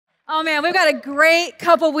Oh man, we've got a great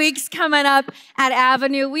couple weeks coming up at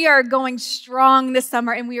Avenue. We are going strong this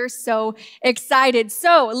summer and we are so excited.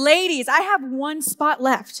 So ladies, I have one spot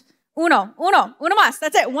left. Uno más.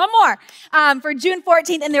 That's it. One more for June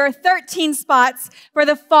 14th. And there are 13 spots for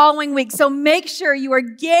the following week. So make sure you are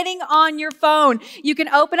getting on your phone. You can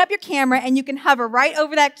open up your camera and you can hover right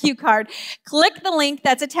over that cue card. Click the link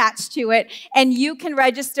that's attached to it and you can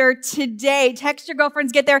register today. Text your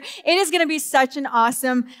girlfriends, get there. It is going to be such an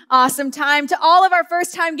awesome time. To all of our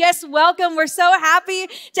first time guests, welcome. We're so happy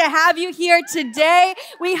to have you here today.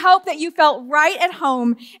 We hope that you felt right at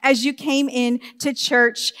home as you came in to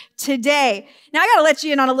church today. Now, I got to let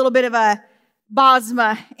you in on a little bit of a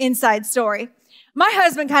Bosma inside story. My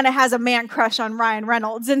husband kind of has a man crush on Ryan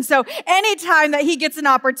Reynolds. And so anytime that he gets an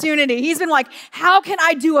opportunity, he's been like, how can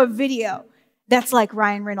I do a video that's like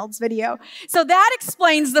Ryan Reynolds' video? So that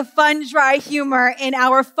explains the fun, dry humor in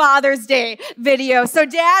our Father's Day video. So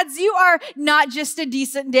dads, you are not just a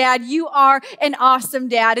decent dad, you are an awesome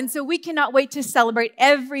dad. And so we cannot wait to celebrate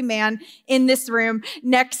every man in this room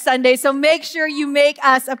next Sunday. So make sure you make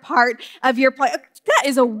us a part of your plan. That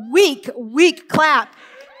is a weak clap.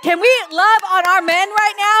 Can we love on our men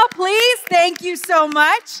right now, please? Thank you so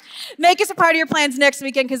much. Make us a part of your plans next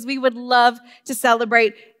weekend because we would love to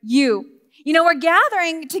celebrate you. You know, we're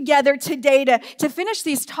gathering together today to finish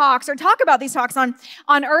these talks or talk about these talks on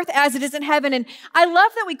earth as it is in heaven. And I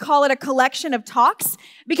love that we call it a collection of talks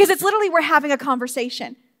because it's literally we're having a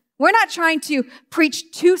conversation. We're not trying to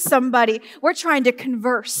preach to somebody. We're trying to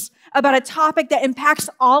converse about a topic that impacts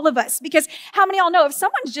all of us. Because how many of y'all know if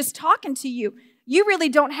someone's just talking to you, you really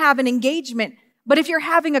don't have an engagement. But if you're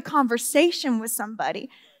having a conversation with somebody,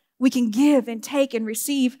 we can give and take and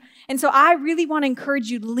receive. And so I really want to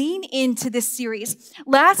encourage you to lean into this series.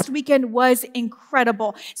 Last weekend was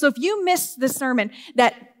incredible. So if you missed the sermon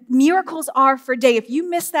that miracles are for day, if you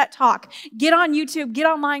missed that talk, get on YouTube, get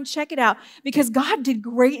online, check it out, because God did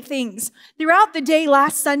great things. Throughout the day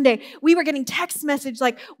last Sunday, we were getting text message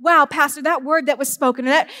like, wow, Pastor, that word that was spoken,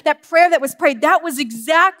 that prayer that was prayed, that was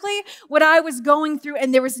exactly what I was going through.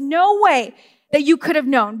 And there was no way that you could have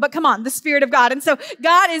known. But come on, the Spirit of God. And so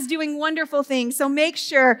God is doing wonderful things. So make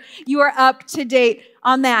sure you are up to date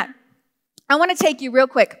on that. I want to take you real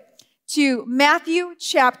quick to Matthew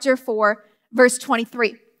chapter 4, verse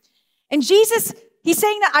 23. And Jesus, he's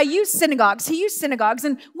saying that I use synagogues. He used synagogues.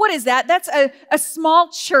 And what is that? That's a small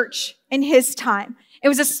church in his time. It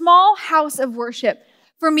was a small house of worship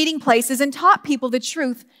for meeting places and taught people the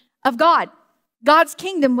truth of God. God's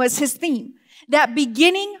kingdom was his theme. That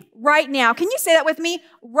beginning right now. Can you say that with me?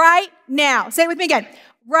 Right now. Say it with me again.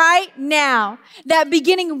 Right now. That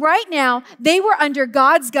beginning right now, they were under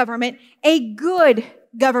God's government, a good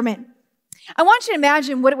government. I want you to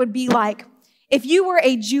imagine what it would be like if you were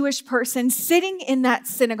a Jewish person sitting in that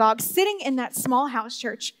synagogue, sitting in that small house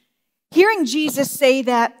church, hearing Jesus say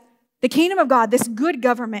that the kingdom of God, this good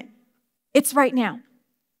government, it's right now.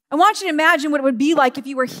 I want you to imagine what it would be like if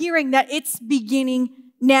you were hearing that it's beginning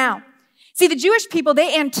now. See, the Jewish people,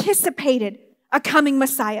 they anticipated a coming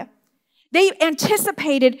Messiah. They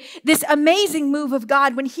anticipated this amazing move of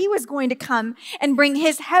God when he was going to come and bring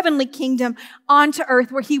his heavenly kingdom onto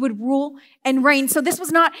earth where he would rule and reign. So this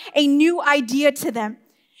was not a new idea to them.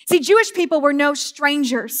 See, Jewish people were no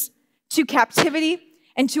strangers to captivity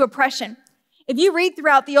and to oppression. If you read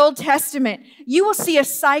throughout the Old Testament, you will see a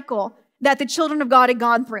cycle that the children of God had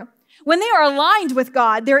gone through. When they are aligned with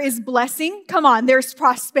God, there is blessing. Come on, there's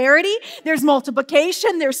prosperity, there's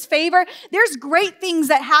multiplication, there's favor. There's great things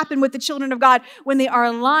that happen with the children of God when they are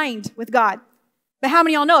aligned with God. But how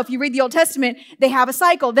many of y'all know if you read the Old Testament, they have a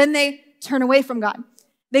cycle. Then they turn away from God.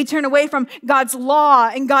 They turn away from God's law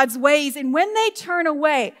and God's ways. And when they turn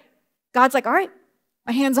away, God's like, all right,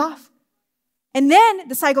 my hand's off. And then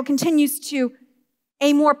the cycle continues to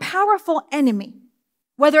a more powerful enemy.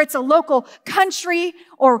 Whether it's a local country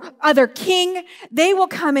or other king, they will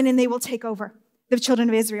come in and they will take over the children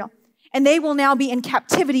of Israel. And they will now be in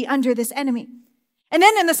captivity under this enemy. And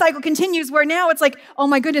then the cycle continues where now it's like, oh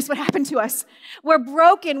my goodness, what happened to us? We're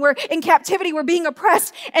broken, we're in captivity, we're being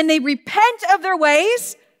oppressed. And they repent of their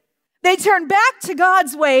ways. They turn back to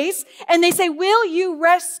God's ways and they say, will you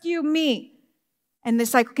rescue me? And the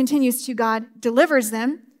cycle continues to God delivers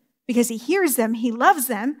them because he hears them, he loves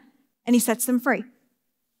them, and he sets them free.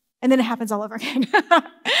 And then it happens all over again.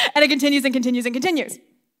 And it continues and continues and continues.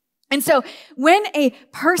 And so when a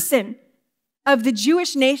person of the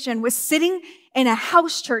Jewish nation was sitting in a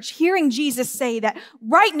house church hearing Jesus say that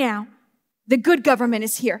right now, the good government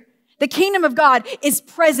is here. The kingdom of God is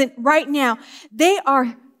present right now. They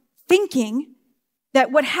are thinking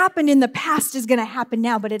that what happened in the past is going to happen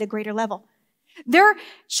now, but at a greater level. They're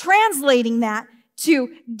translating that to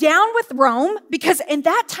down with Rome, because in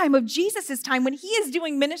that time of Jesus' time, when he is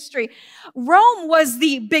doing ministry, Rome was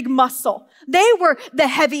the big muscle. They were the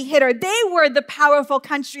heavy hitter. They were the powerful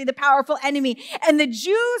country, the powerful enemy. And the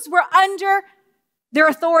Jews were under their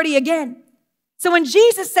authority again. So when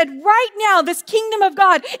Jesus said, right now, this kingdom of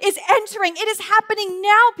God is entering, it is happening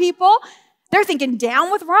now, people, they're thinking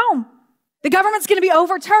down with Rome. The government's going to be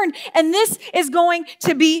overturned, and this is going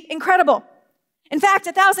to be incredible. In fact,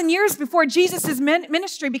 1,000 years before Jesus'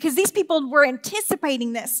 ministry, because these people were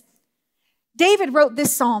anticipating this, David wrote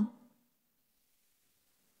this psalm.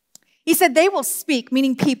 He said, they will speak,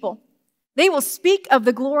 meaning people. They will speak of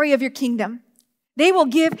the glory of your kingdom. They will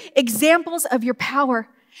give examples of your power.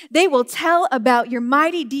 They will tell about your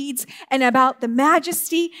mighty deeds and about the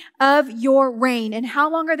majesty of your reign. And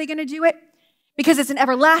how long are they going to do it? Because it's an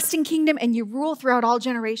everlasting kingdom and you rule throughout all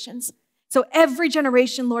generations. So every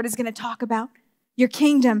generation, Lord, is going to talk about your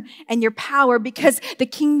kingdom and your power, because the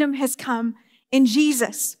kingdom has come in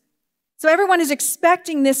Jesus. So everyone is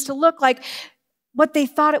expecting this to look like what they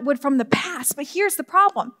thought it would from the past. But here's the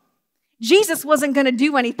problem. Jesus wasn't going to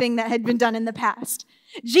do anything that had been done in the past.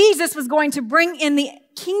 Jesus was going to bring in the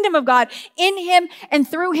kingdom of God in him and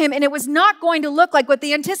through him, and it was not going to look like what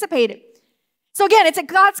they anticipated. So again, it's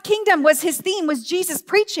God's kingdom was his theme, was Jesus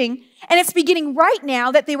preaching, and it's beginning right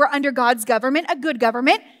now that they were under God's government, a good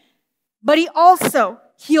government. But he also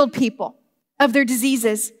healed people of their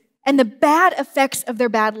diseases and the bad effects of their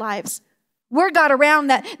bad lives. Word got around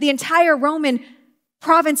that the entire Roman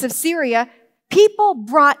province of Syria, people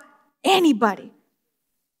brought anybody.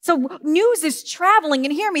 So news is traveling,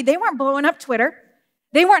 and hear me, they weren't blowing up Twitter.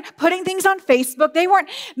 They weren't putting things on Facebook. They weren't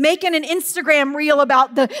making an Instagram reel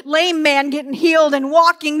about the lame man getting healed and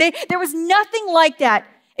walking. There was nothing like that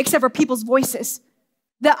except for people's voices.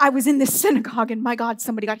 That I was in this synagogue and my God,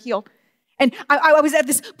 somebody got healed. And I was at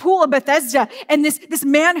this pool of Bethesda, and this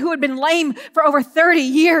man who had been lame for over 30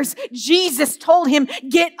 years, Jesus told him,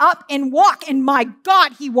 get up and walk. And my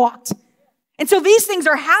God, he walked. And so these things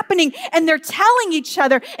are happening, and they're telling each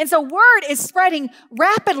other. And so word is spreading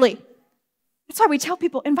rapidly. That's why we tell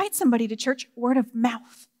people, invite somebody to church, word of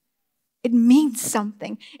mouth. It means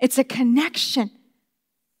something. It's a connection.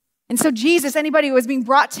 And so Jesus, anybody who was being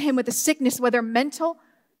brought to him with a sickness, whether mental,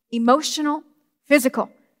 emotional, physical,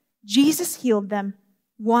 Jesus healed them,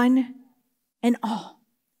 one and all.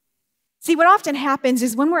 See, what often happens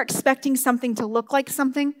is when we're expecting something to look like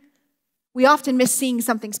something, we often miss seeing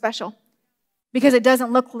something special because it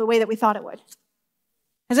doesn't look the way that we thought it would.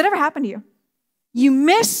 Has it ever happened to you? You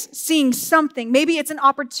miss seeing something. Maybe it's an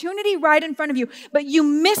opportunity right in front of you, but you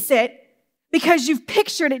miss it because you've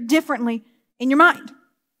pictured it differently in your mind.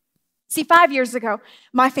 See, 5 years ago,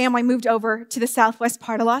 my family moved over to the southwest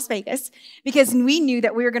part of Las Vegas because we knew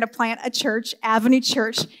that we were going to plant a church, Avenue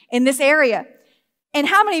Church, in this area. And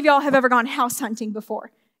how many of y'all have ever gone house hunting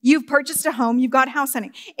before? You've purchased a home, you've gone house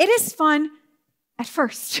hunting. It is fun at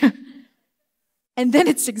first. And then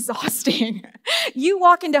it's exhausting. You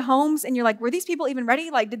walk into homes and you're like, were these people even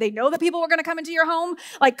ready? Like, did they know that people were going to come into your home?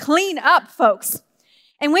 Like, clean up, folks.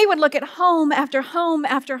 And we would look at home after home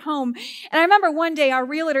after home. And I remember one day our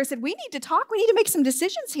realtor said, we need to talk. We need to make some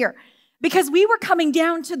decisions here because we were coming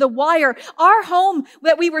down to the wire. Our home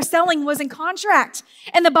that we were selling was in contract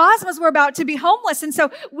and the Bosmas were about to be homeless. And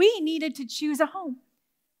so we needed to choose a home.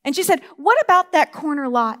 And she said, what about that corner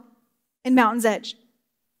lot in Mountain's Edge?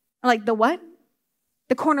 I'm like, the what?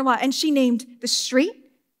 The corner lot. And she named the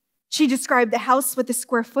street. She described the house with the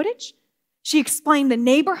square footage. She explained the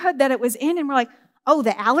neighborhood that it was in. And we're like, oh,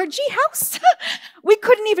 the allergy house? We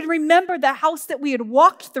couldn't even remember the house that we had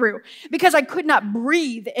walked through because I could not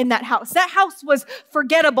breathe in that house. That house was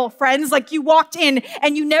forgettable, friends. Like you walked in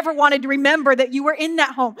and you never wanted to remember that you were in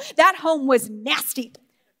that home. That home was nasty.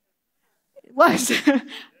 It was.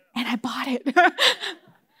 And I bought it.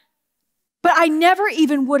 But I never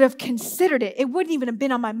even would have considered it. It wouldn't even have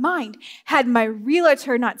been on my mind had my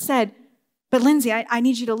realtor not said, but Lindsay, I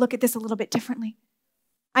need you to look at this a little bit differently.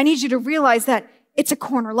 I need you to realize that it's a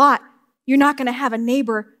corner lot. You're not going to have a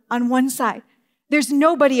neighbor on one side. There's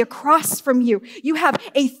nobody across from you. You have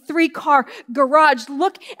a 3-car garage.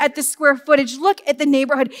 Look at the square footage. Look at the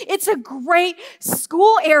neighborhood. It's a great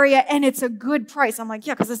school area and it's a good price. I'm like,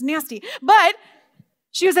 yeah, because it's nasty. But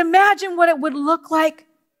she was, imagine what it would look like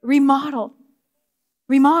remodeled.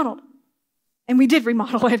 And we did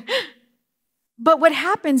remodel it. But what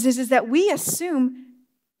happens is that we assume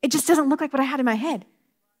it just doesn't look like what I had in my head.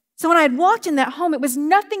 So when I had walked in that home, it was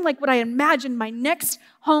nothing like what I imagined my next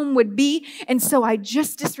home would be. And so I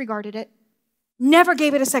just disregarded it. Never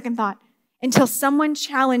gave it a second thought until someone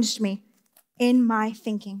challenged me in my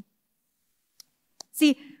thinking.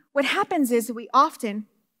 See, what happens is we often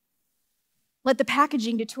let the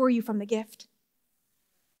packaging detour you from the gift.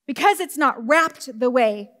 Because it's not wrapped the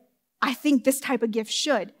way I think this type of gift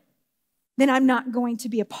should, then I'm not going to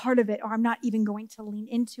be a part of it, or I'm not even going to lean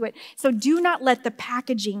into it. So do not let the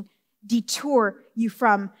packaging detour you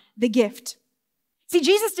from the gift. See,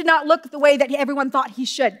 Jesus did not look the way that everyone thought he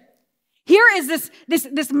should. Here is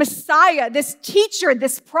this Messiah, this teacher,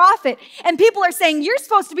 this prophet, and people are saying, you're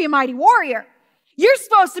supposed to be a mighty warrior. You're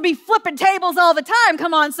supposed to be flipping tables all the time.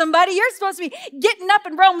 Come on, somebody. You're supposed to be getting up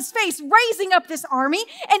in Rome's face, raising up this army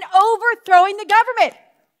and overthrowing the government.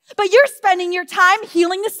 But you're spending your time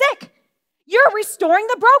healing the sick. You're restoring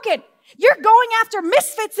the broken. You're going after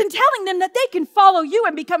misfits and telling them that they can follow you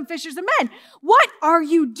and become fishers of men. What are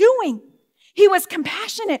you doing? He was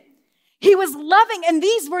compassionate. He was loving, and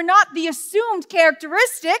these were not the assumed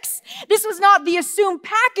characteristics. This was not the assumed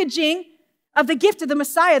packaging of the gift of the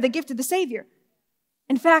Messiah, the gift of the Savior.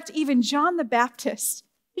 In fact, even John the Baptist,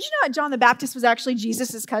 did you know that John the Baptist was actually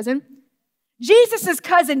Jesus' cousin? Jesus'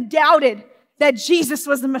 cousin doubted that Jesus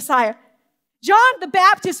was the Messiah. John the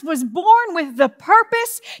Baptist was born with the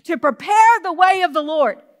purpose to prepare the way of the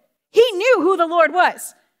Lord. He knew who the Lord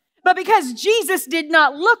was. But because Jesus did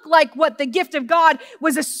not look like what the gift of God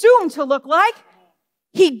was assumed to look like,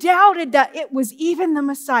 he doubted that it was even the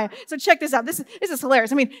Messiah. So check this out. This is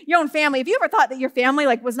hilarious. I mean, your own family, if you ever thought that your family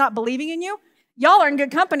was not believing in you, y'all are in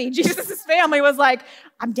good company. Jesus' family was like,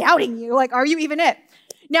 I'm doubting you. Are you even it?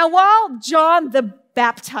 Now, while John the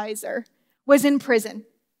Baptizer was in prison,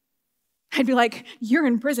 I'd be like, you're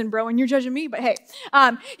in prison, bro, and you're judging me. But hey,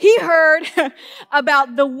 he heard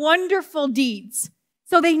about the wonderful deeds.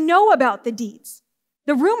 So they know about the deeds.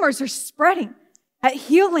 The rumors are spreading at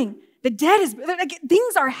healing. The dead is,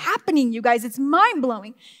 things are happening, you guys. It's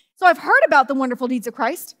mind-blowing. So I've heard about the wonderful deeds of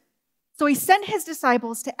Christ. So he sent his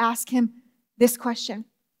disciples to ask him this question.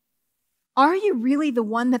 Are you really the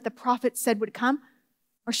one that the prophet said would come?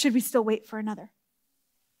 Or should we still wait for another?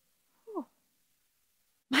 Oh,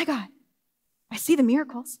 my God. I see the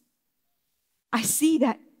miracles. I see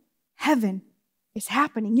that heaven is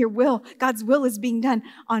happening. Your will, God's will is being done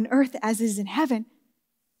on earth as is in heaven.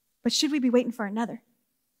 But should we be waiting for another?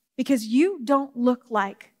 Because you don't look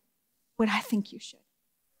like what I think you should.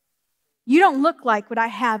 You don't look like what I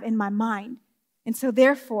have in my mind. And so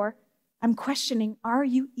therefore, I'm questioning, are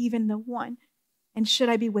you even the one? And should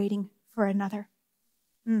I be waiting for another?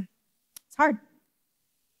 It's hard.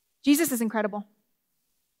 Jesus is incredible.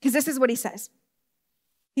 Because this is what he says.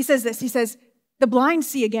 He says this. He says, the blind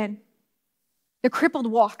see again. The crippled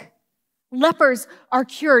walk. Lepers are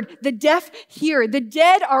cured. The deaf hear. The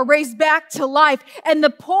dead are raised back to life. And the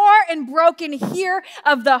poor and broken hear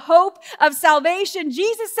of the hope of salvation.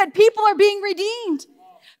 Jesus said people are being redeemed.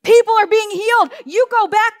 People are being healed. You go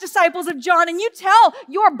back, disciples of John, and you tell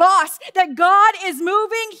your boss that God is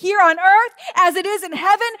moving here on earth as it is in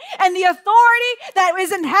heaven, and the authority that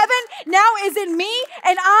is in heaven now is in me,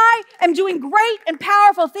 and I am doing great and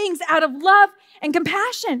powerful things out of love and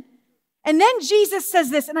compassion. And then Jesus says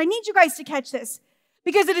this, and I need you guys to catch this,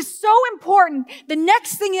 because it is so important. The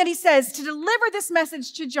next thing that he says to deliver this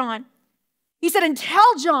message to John, he said, and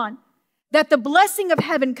tell John that the blessing of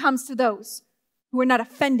heaven comes to those who are not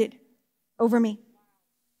offended over me.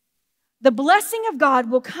 The blessing of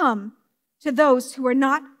God will come to those who are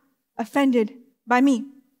not offended by me.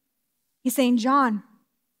 He's saying, John,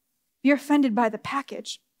 if you're offended by the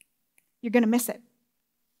package, you're going to miss it.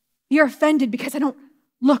 You're offended because I don't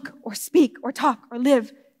look or speak or talk or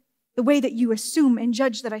live the way that you assume and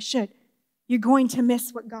judge that I should. You're going to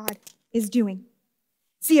miss what God is doing.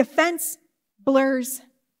 See, offense blurs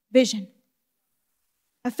vision.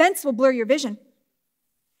 Offense will blur your vision.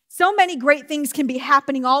 So many great things can be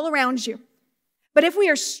happening all around you. But if we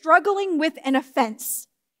are struggling with an offense,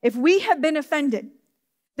 if we have been offended,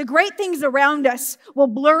 the great things around us will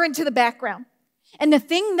blur into the background. And the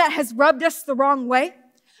thing that has rubbed us the wrong way,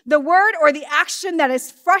 the word or the action that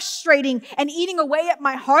is frustrating and eating away at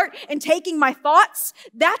my heart and taking my thoughts,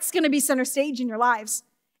 that's going to be center stage in your lives.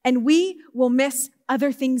 And we will miss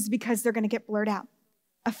other things because they're going to get blurred out.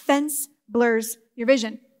 Offense blurs your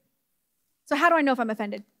vision. So how do I know if I'm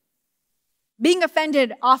offended? Being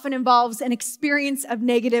offended often involves an experience of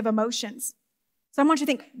negative emotions. So I want you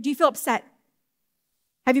to think, do you feel upset?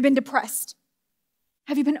 Have you been depressed?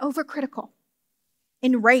 Have you been overcritical?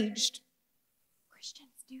 Enraged?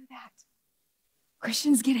 Christians do that.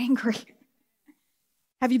 Christians get angry.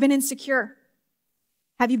 Have you been insecure?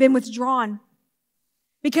 Have you been withdrawn?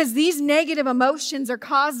 Because these negative emotions are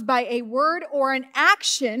caused by a word or an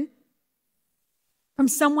action from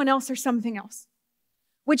someone else or something else,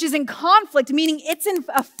 which is in conflict, meaning it's in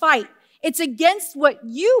a fight. It's against what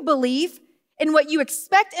you believe and what you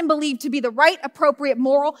expect and believe to be the right, appropriate,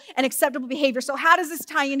 moral, and acceptable behavior. So how does this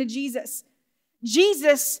tie into Jesus?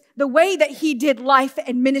 Jesus, the way that he did life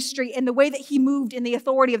and ministry and the way that he moved in the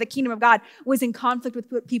authority of the kingdom of God was in conflict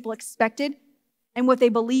with what people expected and what they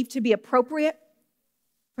believed to be appropriate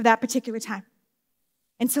for that particular time.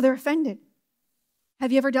 And so they're offended.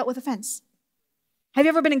 Have you ever dealt with offense? Have you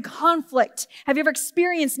ever been in conflict? Have you ever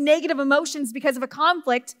experienced negative emotions because of a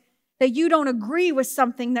conflict that you don't agree with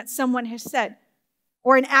something that someone has said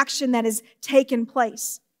or an action that has taken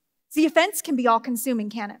place? See, offense can be all-consuming,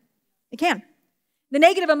 can it? It can. The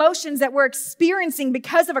negative emotions that we're experiencing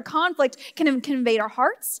because of a conflict can invade our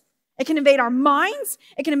hearts. It can invade our minds.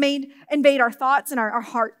 It can invade our thoughts and our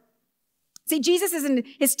heart. See, Jesus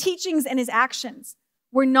his teachings and his actions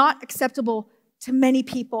were not acceptable to many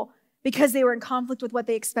people because they were in conflict with what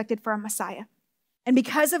they expected from a Messiah. And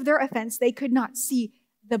because of their offense, they could not see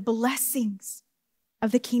the blessings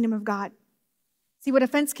of the kingdom of God. See, what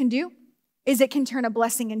offense can do is it can turn a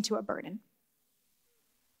blessing into a burden.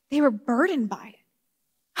 They were burdened by it.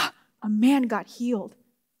 A man got healed.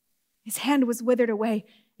 His hand was withered away.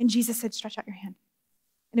 And Jesus said, stretch out your hand.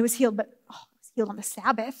 And it was healed, but it was healed on the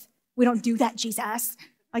Sabbath. We don't do that, Jesus.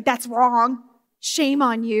 Like, that's wrong. Shame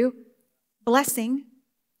on you. Blessing,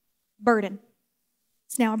 burden.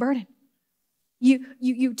 It's now a burden.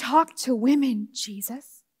 You talk to women,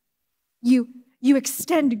 Jesus. You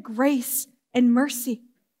extend grace and mercy.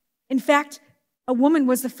 In fact, a woman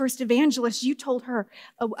was the first evangelist. You told her,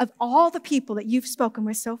 of all the people that you've spoken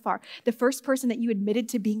with so far, the first person that you admitted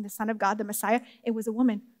to being the Son of God, the Messiah, it was a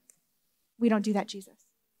woman. We don't do that, Jesus.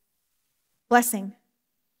 Blessing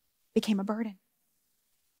became a burden.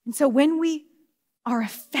 And so when we are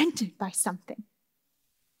offended by something,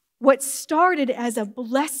 what started as a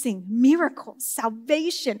blessing, miracle,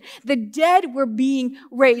 salvation, the dead were being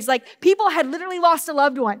raised. Like, people had literally lost a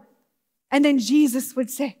loved one. And then Jesus would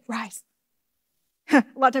say, rise. A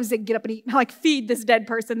lot of times they get up and eat, like, feed this dead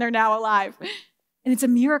person. They're now alive. And it's a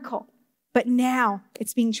miracle. But now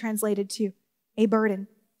it's being translated to a burden.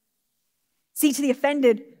 See, to the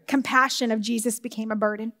offended, compassion of Jesus became a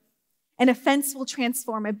burden. An offense will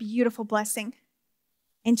transform a beautiful blessing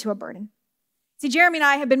into a burden. See, Jeremy and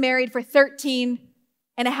I have been married for 13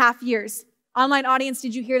 and a half years. Online audience,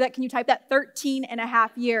 did you hear that? Can you type that? 13 and a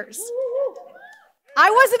half years. I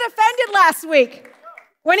wasn't offended last week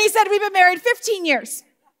when he said we've been married 15 years.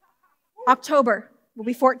 October will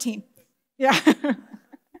be 14. Yeah.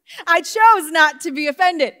 I chose not to be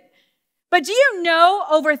offended. But do you know,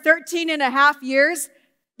 over 13 and a half years,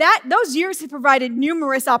 that those years have provided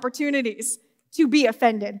numerous opportunities to be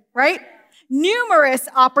offended, right? Numerous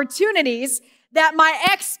opportunities that my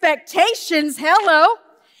expectations,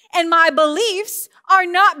 and my beliefs are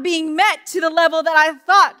not being met to the level that I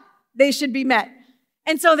thought they should be met.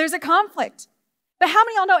 And so there's a conflict. But how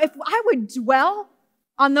many of y'all know, if I would dwell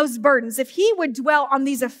on those burdens, if he would dwell on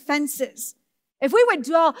these offenses, if we would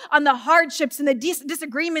dwell on the hardships and the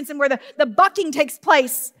disagreements and where the bucking takes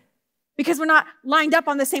place because we're not lined up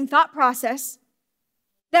on the same thought process,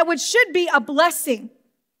 that should be a blessing.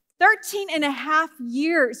 13 and a half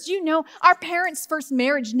years. You know, our parents' first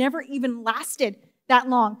marriage never even lasted that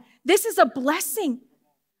long. This is a blessing.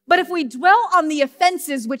 But if we dwell on the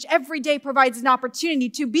offenses, which every day provides an opportunity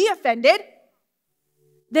to be offended,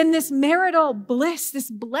 then this marital bliss,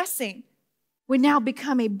 this blessing, would now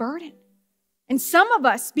become a burden. And some of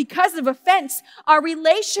us, because of offense, our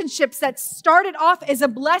relationships that started off as a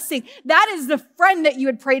blessing, that is the friend that you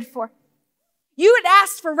had prayed for. You had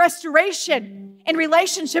asked for restoration in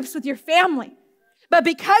relationships with your family. But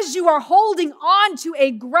because you are holding on to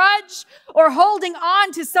a grudge or holding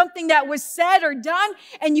on to something that was said or done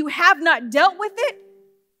and you have not dealt with it,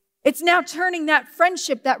 it's now turning that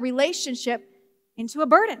friendship, that relationship into a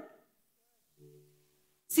burden.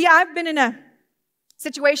 See, I've been in a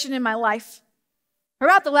situation in my life for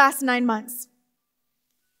about the last 9 months.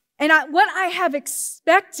 And what I have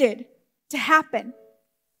expected to happen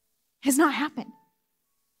has not happened.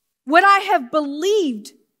 What I have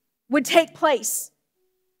believed would take place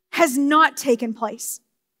has not taken place.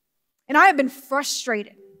 And I have been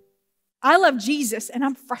frustrated. I love Jesus and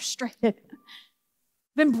I'm frustrated.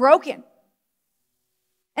 Been broken.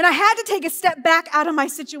 And I had to take a step back out of my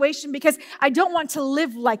situation because I don't want to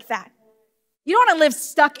live like that. You don't want to live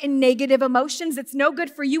stuck in negative emotions. It's no good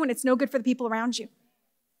for you and it's no good for the people around you.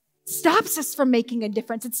 It stops us from making a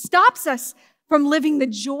difference. It stops us from living the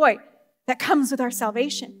joy that comes with our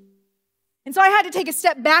salvation. And so I had to take a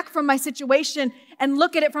step back from my situation and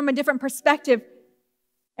look at it from a different perspective.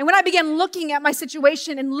 And when I began looking at my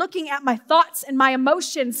situation and looking at my thoughts and my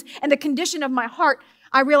emotions and the condition of my heart,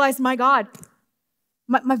 I realized, my God,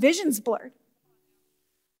 my vision's blurred.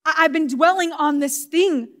 I've been dwelling on this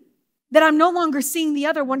thing that I'm no longer seeing the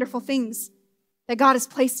other wonderful things that God has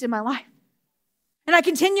placed in my life. And I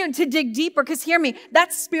continued to dig deeper because hear me,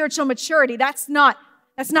 that's spiritual maturity. That's not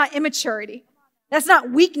immaturity. That's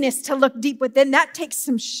not weakness to look deep within. That takes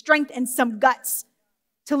some strength and some guts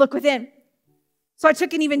to look within. So I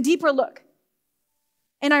took an even deeper look.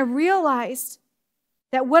 And I realized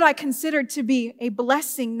that what I considered to be a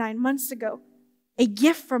blessing 9 months ago, a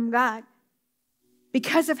gift from God,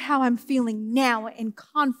 because of how I'm feeling now in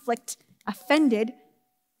conflict, offended,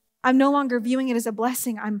 I'm no longer viewing it as a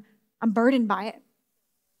blessing. I'm burdened by it.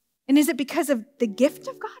 And is it because of the gift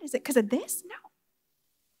of God? Is it because of this? No.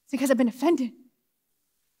 It's because I've been offended.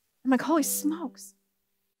 I'm like, holy smokes,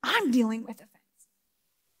 I'm dealing with offense.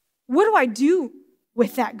 What do I do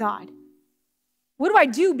with that, God? What do I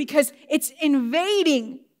do? Because it's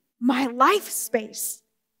invading my life space.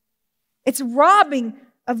 It's robbing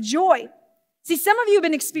of joy. See, some of you have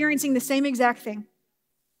been experiencing the same exact thing.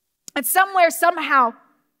 And somewhere, somehow,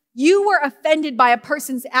 you were offended by a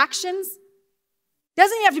person's actions.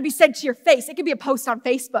 Doesn't even have to be said to your face. It could be a post on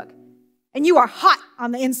Facebook. And you are hot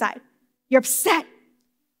on the inside. You're upset.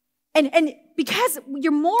 And because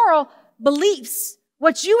your moral beliefs,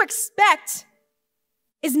 what you expect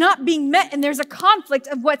is not being met, and there's a conflict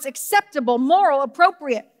of what's acceptable, moral,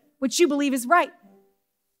 appropriate, which you believe is right.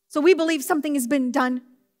 So we believe something has been done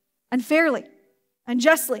unfairly,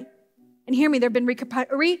 unjustly. And hear me, there have been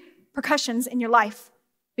repercussions in your life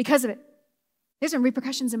because of it. There's been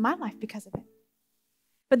repercussions in my life because of it.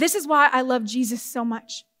 But this is why I love Jesus so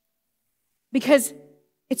much. Because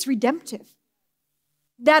it's redemptive.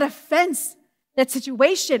 That offense, that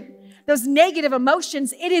situation, those negative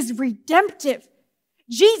emotions, it is redemptive.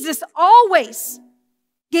 Jesus always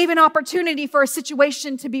gave an opportunity for a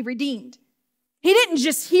situation to be redeemed. He didn't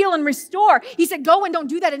just heal and restore. He said, go and don't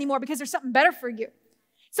do that anymore because there's something better for you.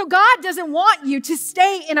 So God doesn't want you to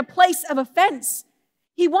stay in a place of offense.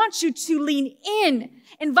 He wants you to lean in,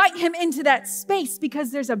 invite him into that space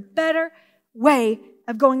because there's a better way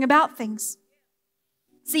of going about things.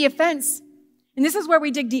 See, offense, and this is where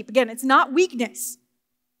we dig deep. Again, it's not weakness.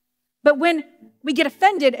 But when we get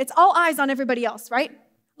offended, it's all eyes on everybody else, right?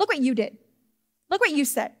 Look what you did. Look what you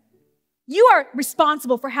said. You are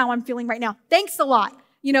responsible for how I'm feeling right now. Thanks a lot,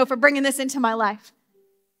 for bringing this into my life.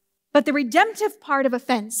 But the redemptive part of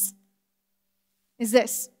offense is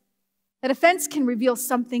this, that offense can reveal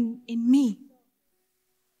something in me.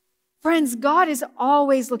 Friends, God is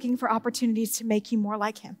always looking for opportunities to make you more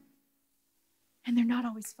like him. And they're not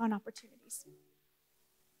always fun opportunities.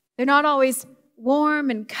 They're not always warm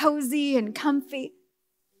and cozy and comfy.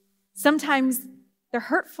 Sometimes they're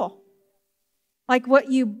hurtful. Like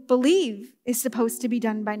what you believe is supposed to be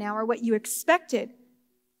done by now or what you expected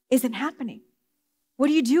isn't happening. What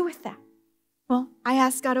do you do with that? Well, I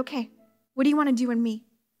asked God, okay, what do you want to do in me?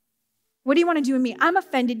 What do you want to do in me? I'm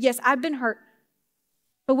offended. Yes, I've been hurt.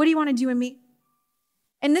 But what do you want to do in me?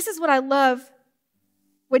 And this is what I love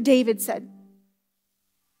what David said.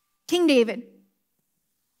 King David,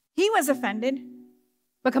 he was offended.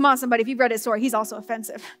 But come on, somebody, if you've read his story, he's also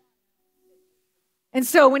offensive. And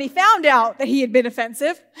so when he found out that he had been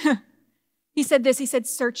offensive, he said this, he said,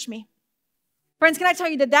 search me. Friends, can I tell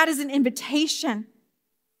you that that is an invitation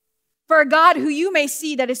for a God who you may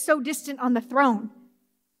see that is so distant on the throne.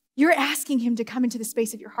 You're asking him to come into the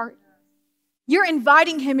space of your heart. You're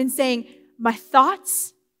inviting him and saying, my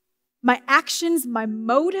thoughts, my actions, my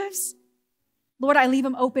motives, Lord, I leave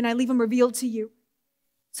them open. I leave them revealed to you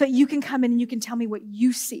so that you can come in and you can tell me what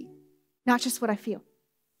you see, not just what I feel.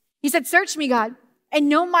 He said, search me, God, and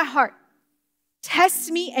know my heart.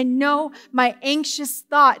 Test me and know my anxious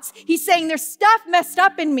thoughts. He's saying there's stuff messed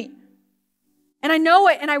up in me. And I know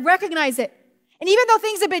it and I recognize it. And even though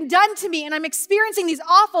things have been done to me and I'm experiencing these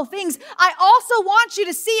awful things, I also want you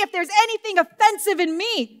to see if there's anything offensive in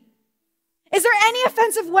me. Is there any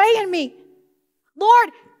offensive way in me? Lord,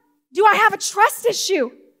 do I have a trust issue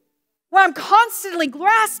where I'm constantly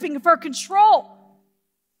grasping for control?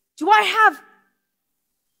 Do I have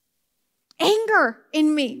anger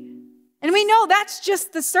in me? And we know that's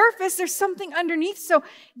just the surface. There's something underneath. So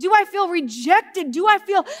do I feel rejected? Do I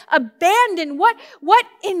feel abandoned? What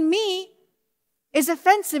in me is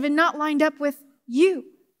offensive and not lined up with you?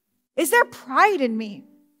 Is there pride in me?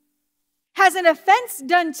 Has an offense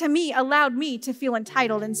done to me allowed me to feel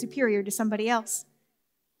entitled and superior to somebody else?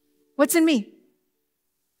 What's in me?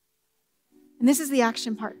 And this is the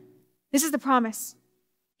action part. This is the promise.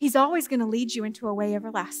 He's always going to lead you into a way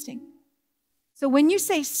everlasting. So when you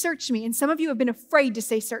say, search me, and some of you have been afraid to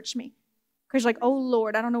say, search me, because you're like, oh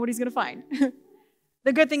Lord, I don't know what he's going to find.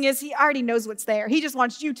 The good thing is he already knows what's there. He just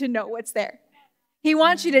wants you to know what's there. He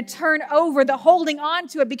wants you to turn over the holding on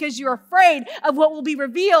to it because you're afraid of what will be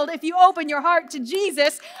revealed if you open your heart to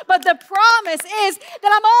Jesus. But the promise is that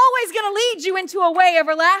I'm always going to lead you into a way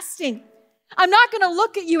everlasting. I'm not going to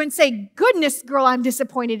look at you and say, goodness, girl, I'm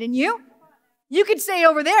disappointed in you. You could stay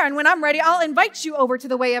over there, and when I'm ready, I'll invite you over to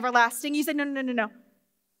the way everlasting. You say, no.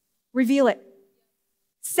 Reveal it.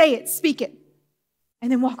 Say it, speak it,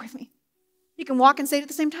 and then walk with me. You can walk and say it at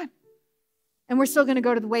the same time. And we're still going to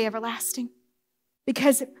go to the way everlasting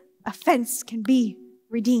because offense can be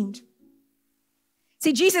redeemed.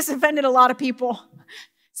 See, Jesus offended a lot of people,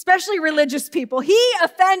 especially religious people. He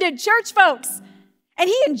offended church folks, and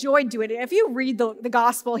he enjoyed doing it. If you read the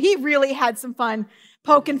gospel, he really had some fun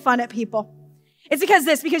poking fun at people. It's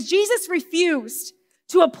because Jesus refused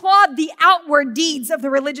to applaud the outward deeds of the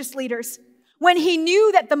religious leaders when he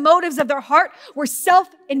knew that the motives of their heart were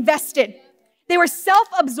self-invested. They were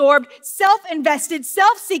self-absorbed, self-invested,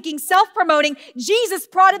 self-seeking, self-promoting. Jesus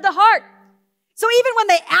prodded the heart. So even when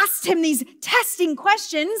they asked him these testing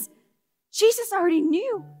questions, Jesus already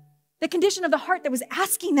knew the condition of the heart that was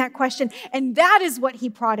asking that question, and that is what he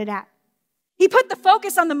prodded at. He put the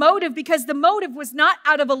focus on the motive because the motive was not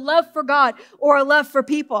out of a love for God or a love for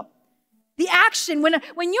people. The action, when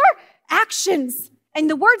your actions and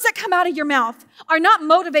the words that come out of your mouth are not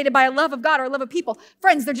motivated by a love of God or a love of people,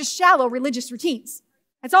 friends, they're just shallow religious routines.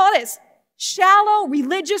 That's all it is. Shallow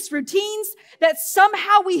religious routines that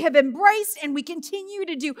somehow we have embraced and we continue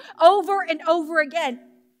to do over and over again.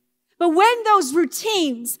 But when those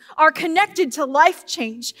routines are connected to life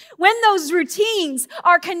change, when those routines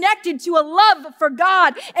are connected to a love for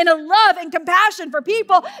God and a love and compassion for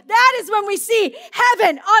people, that is when we see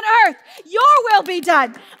heaven on earth. Your will be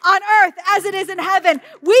done on earth as it is in heaven.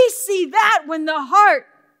 We see that when the heart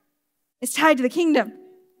is tied to the kingdom.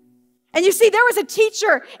 And you see, there was a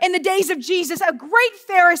teacher in the days of Jesus, a great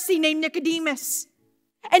Pharisee named Nicodemus.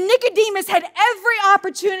 And Nicodemus had every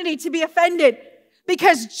opportunity to be offended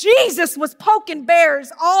because Jesus was poking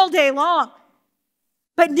bears all day long.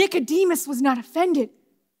 But Nicodemus was not offended.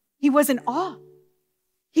 He was in awe.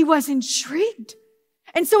 He was intrigued.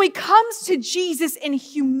 And so he comes to Jesus in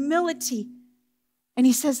humility. And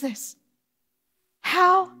he says this,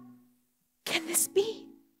 how can this be?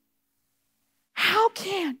 How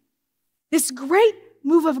can this great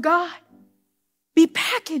move of God be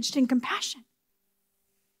packaged in compassion?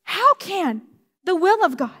 How can the will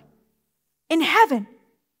of God in heaven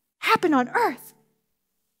happen on earth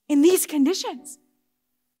in these conditions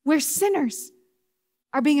where sinners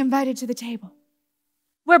are being invited to the table,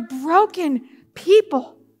 where broken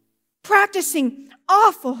people practicing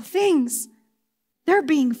awful things, they're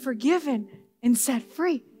being forgiven and set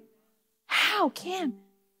free? How can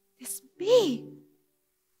this be?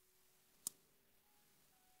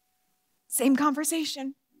 Same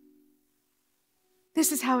conversation.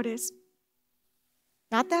 This is how it is.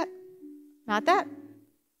 Not that. Not that.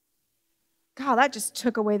 God, that just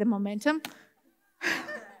took away the momentum.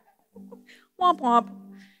 Womp womp.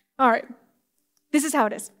 All right. This is how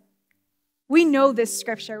it is. We know this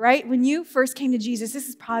scripture, right? When you first came to Jesus, this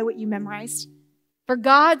is probably what you memorized. For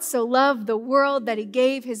God so loved the world that he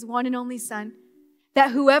gave his one and only Son,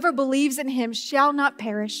 that whoever believes in him shall not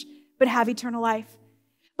perish, but have eternal life.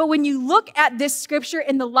 But when you look at this scripture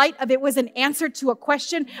in the light of it was an answer to a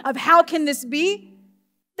question of how can this be?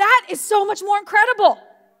 That is so much more incredible.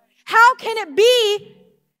 How can it be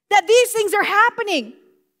that these things are happening?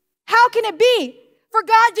 How can it be? For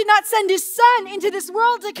God did not send his Son into this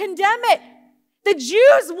world to condemn it. The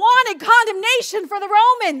Jews wanted condemnation for the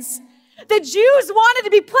Romans. The Jews wanted to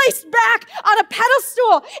be placed back on a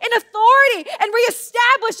pedestal in authority and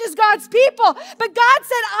reestablished as God's people. But God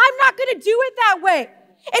said, I'm not going to do it that way.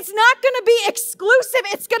 It's not going to be exclusive.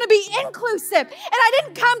 It's going to be inclusive. And I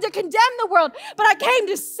didn't come to condemn the world, but I came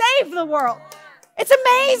to save the world. It's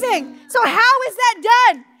amazing. So how is that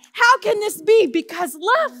done? How can this be? Because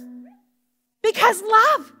love. Because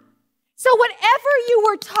love. So whatever you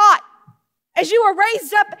were taught as you were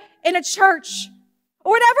raised up in a church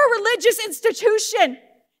or whatever religious institution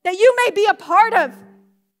that you may be a part of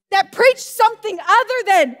that preached something other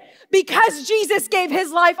than because Jesus gave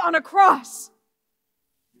his life on a cross,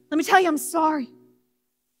 let me tell you, I'm sorry.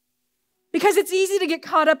 Because it's easy to get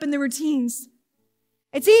caught up in the routines.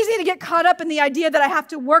 It's easy to get caught up in the idea that I have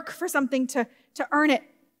to work for something to earn it.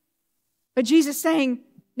 But Jesus is saying,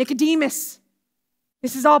 Nicodemus,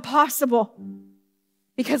 this is all possible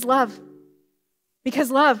because love.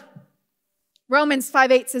 Because love. Romans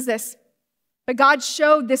 5:8 says this, but God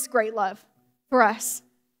showed this great love for us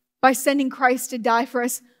by sending Christ to die for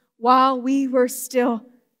us while we were still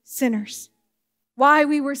sinners. why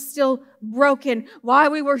we were still broken, why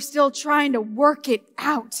we were still trying to work it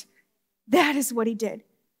out. That is what he did.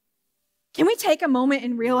 Can we take a moment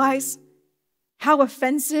and realize how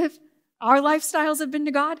offensive our lifestyles have been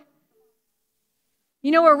to God?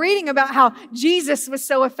 You know, we're reading about how Jesus was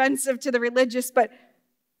so offensive to the religious, but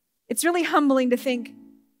it's really humbling to think,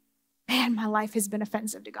 man, my life has been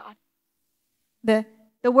offensive to God.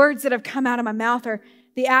 The words that have come out of my mouth are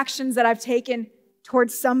the actions that I've taken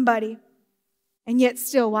towards somebody. And yet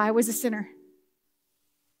still, while I was a sinner,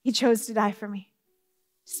 he chose to die for me.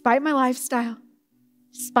 Despite my lifestyle,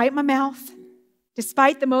 despite my mouth,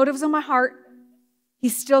 despite the motives of my heart, he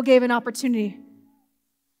still gave an opportunity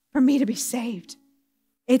for me to be saved.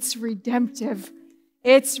 It's redemptive.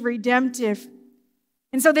 It's redemptive.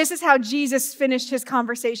 And so this is how Jesus finished his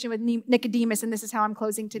conversation with Nicodemus, and this is how I'm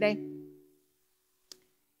closing today.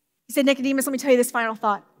 He said, Nicodemus, let me tell you this final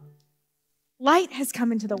thought. Light has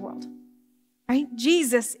come into the world, right?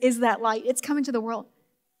 Jesus is that light. It's come into the world.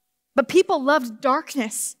 But people loved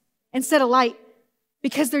darkness instead of light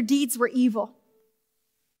because their deeds were evil.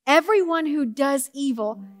 Everyone who does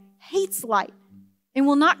evil hates light and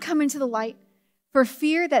will not come into the light for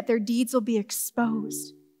fear that their deeds will be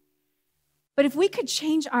exposed. But if we could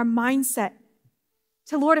change our mindset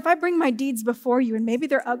to, Lord, if I bring my deeds before you and maybe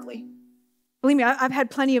they're ugly, believe me, I've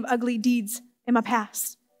had plenty of ugly deeds in my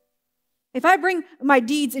past. If I bring my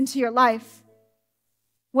deeds into your life,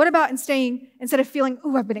 what about instead of feeling,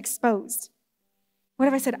 ooh, I've been exposed? What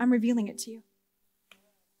if I said, I'm revealing it to you?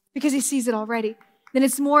 Because he sees it already. Then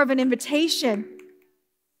it's more of an invitation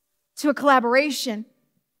to a collaboration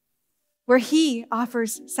where he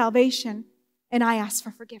offers salvation and I ask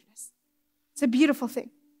for forgiveness. It's a beautiful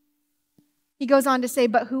thing. He goes on to say,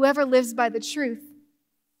 but whoever lives by the truth,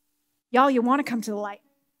 y'all, you want to come to the light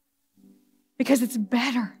because it's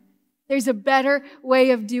better. There's a better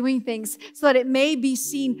way of doing things so that it may be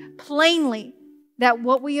seen plainly that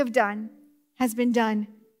what we have done has been done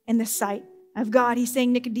in the sight of God. He's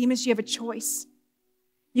saying, Nicodemus, you have a choice.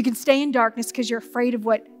 You can stay in darkness because you're afraid of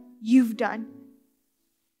what you've done.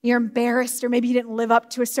 You're embarrassed, or maybe you didn't live up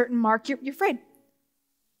to a certain mark. You're afraid.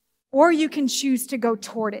 Or you can choose to go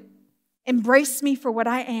toward it. Embrace me for what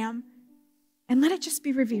I am and let it just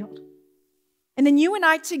be revealed. And then you and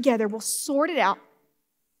I together will sort it out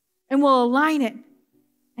and we'll align it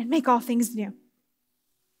and make all things new.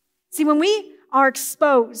 See, when we are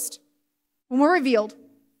exposed, when we're revealed,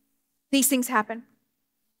 these things happen.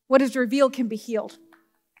 What is revealed can be healed.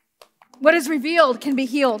 What is revealed can be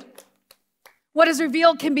healed. What is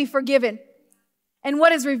revealed can be forgiven. And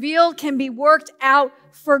what is revealed can be worked out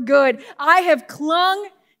for good. I have clung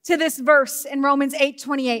to this verse in Romans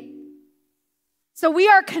 8:28. So we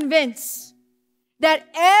are convinced that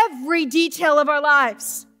every detail of our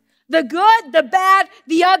lives, the good, the bad,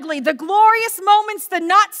 the ugly, the glorious moments, the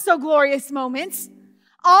not so glorious moments,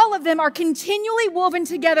 all of them are continually woven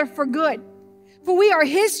together for good. For we are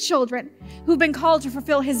his children who've been called to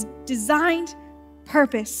fulfill his designed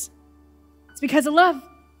purpose. It's because of love,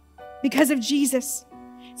 because of Jesus.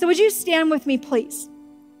 So would you stand with me, please?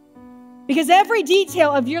 Because every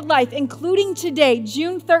detail of your life, including today,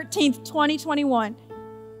 June 13th, 2021,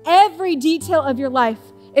 every detail of your life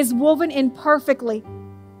is woven in perfectly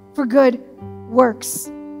for good works.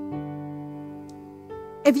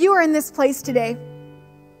 If you are in this place today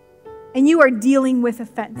and you are dealing with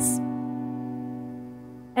offense,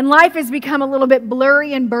 and life has become a little bit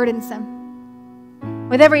blurry and burdensome,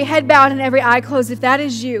 with every head bowed and every eye closed, if that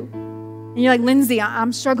is you, and you're like, Lindsay,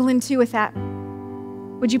 I'm struggling too with that,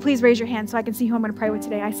 would you please raise your hand so I can see who I'm going to pray with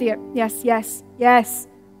today? I see it. Yes, yes, yes.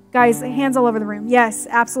 Guys, hands all over the room. Yes,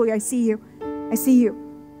 absolutely. I see you. I see you.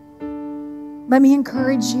 Let me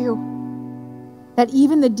encourage you that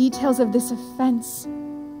even the details of this offense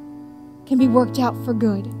can be worked out for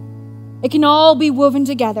good. It can all be woven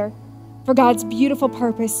together for God's beautiful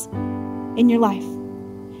purpose in your life.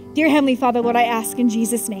 Dear Heavenly Father, Lord, I ask in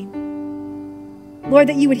Jesus' name, Lord,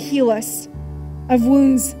 that you would heal us of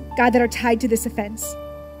wounds, God, that are tied to this offense.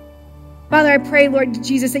 Father, I pray, Lord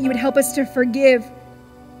Jesus, that you would help us to forgive.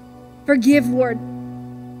 Forgive, Lord,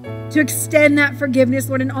 to extend that forgiveness,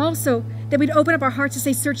 Lord, and also that we'd open up our hearts to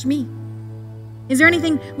say, search me. Is there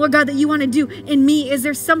anything, Lord God, that you want to do in me? Is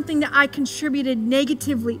there something that I contributed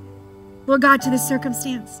negatively, Lord God, to this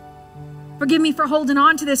circumstance? Forgive me for holding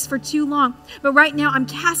on to this for too long. But right now, I'm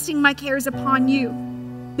casting my cares upon you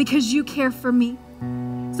because you care for me.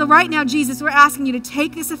 So right now, Jesus, we're asking you to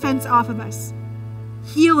take this offense off of us.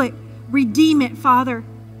 Heal it. Redeem it, Father,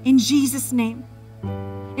 in Jesus' name.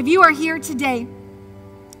 If you are here today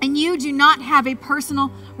and you do not have a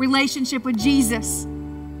personal relationship with Jesus,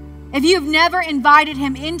 If you've never invited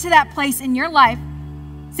him into that place in your life,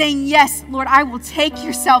 saying, yes, Lord, I will take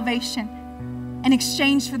your salvation in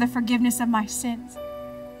exchange for the forgiveness of my sins.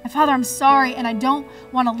 And Father, I'm sorry, and I don't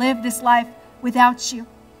want to live this life without you.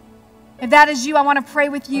 If that is you, I want to pray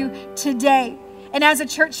with you today. And as a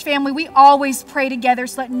church family, we always pray together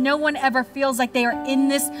so that no one ever feels like they are in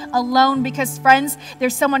this alone, because friends,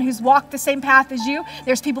 there's someone who's walked the same path as you.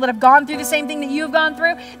 There's people that have gone through the same thing that you have gone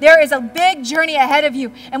through. There is a big journey ahead of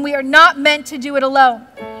you, and we are not meant to do it alone.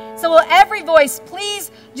 So will every voice,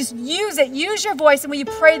 please just use it. Use your voice, and will you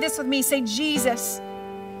pray this with me? Say, Jesus,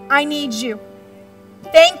 I need you.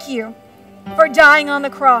 Thank you for dying on the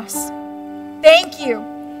cross. Thank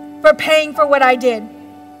you for paying for what I did.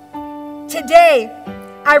 Today,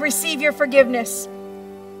 I receive your forgiveness.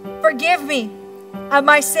 Forgive me of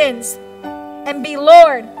my sins and be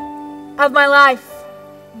Lord of my life.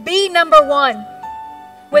 Be number one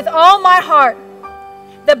with all my heart,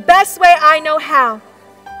 the best way I know how.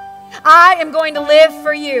 I am going to live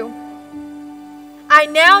for you. I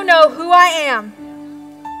now know who I am.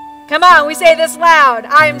 Come on, we say this loud.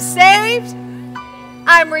 I am saved.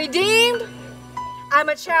 I'm redeemed. I'm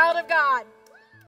a child of God.